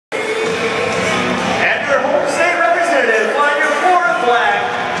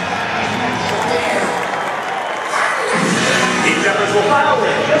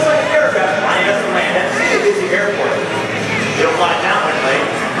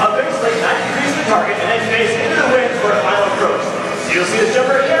You'll see this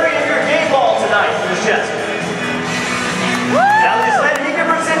jumper carrying your game ball tonight in his chest. Now this lady, he can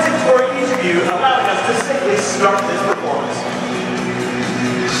present it for each of you, allowing us to safely start this performance.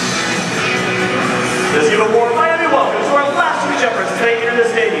 Let's give a warm Miami welcome to our last two jumpers as they enter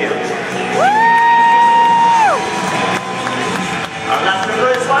the stadium. Our last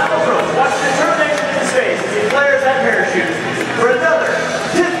member is final approach. Watch the determination in his face as he flares that parachute for another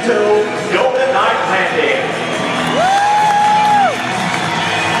tiptoe golden night landing.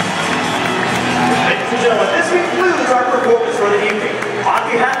 Ladies and gentlemen, this concludes our performance for the evening. On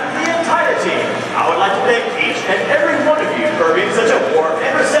behalf of the entire team, I would like to thank each and every one of you for being such a warm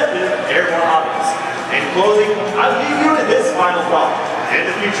and receptive airborne audience. In closing, I leave you with this final thought. In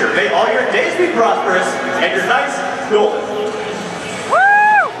the future, may all your days be prosperous and your nights golden.